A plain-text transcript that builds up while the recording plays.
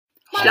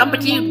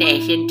Slumbertube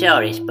Nation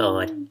Tourist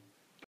Board.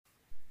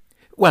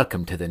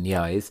 Welcome to the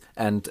News,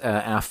 and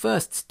our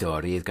first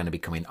story is going to be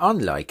coming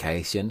on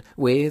location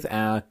with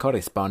our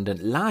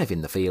correspondent live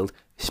in the field,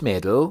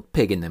 Schmidl,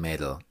 Pig in the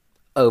Middle.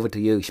 Over to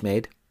you,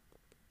 Schmid.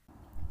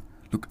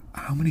 Look,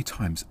 how many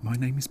times? My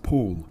name is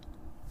Paul.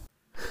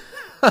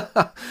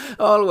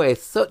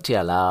 Always such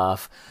a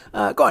laugh.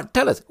 Go on,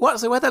 tell us,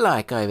 what's the weather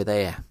like over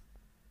there?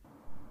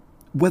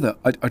 Weather?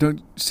 I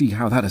don't see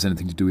how that has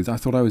anything to do with it. I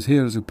thought I was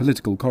here as a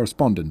political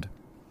correspondent.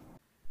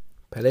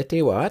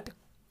 What?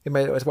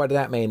 What does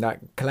that mean?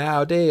 Like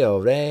cloudy or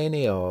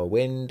rainy or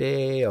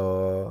windy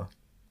or...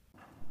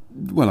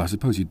 Well, I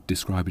suppose you'd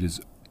describe it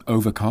as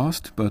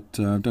overcast, but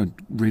don't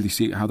really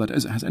see how that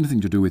has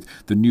anything to do with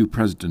the new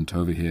president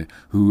over here,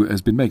 who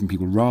has been making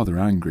people rather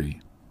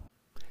angry.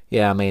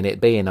 Yeah, I mean, it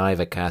being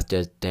overcast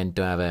does tend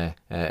to have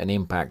an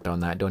impact on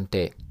that, don't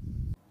it?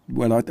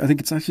 Well, I think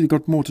it's actually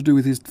got more to do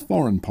with his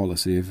foreign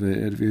policy, if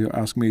you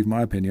ask me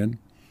my opinion.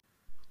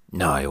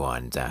 No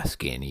one's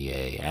asking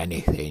you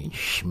anything,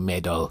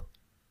 Schmidl.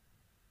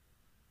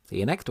 See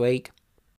you next week.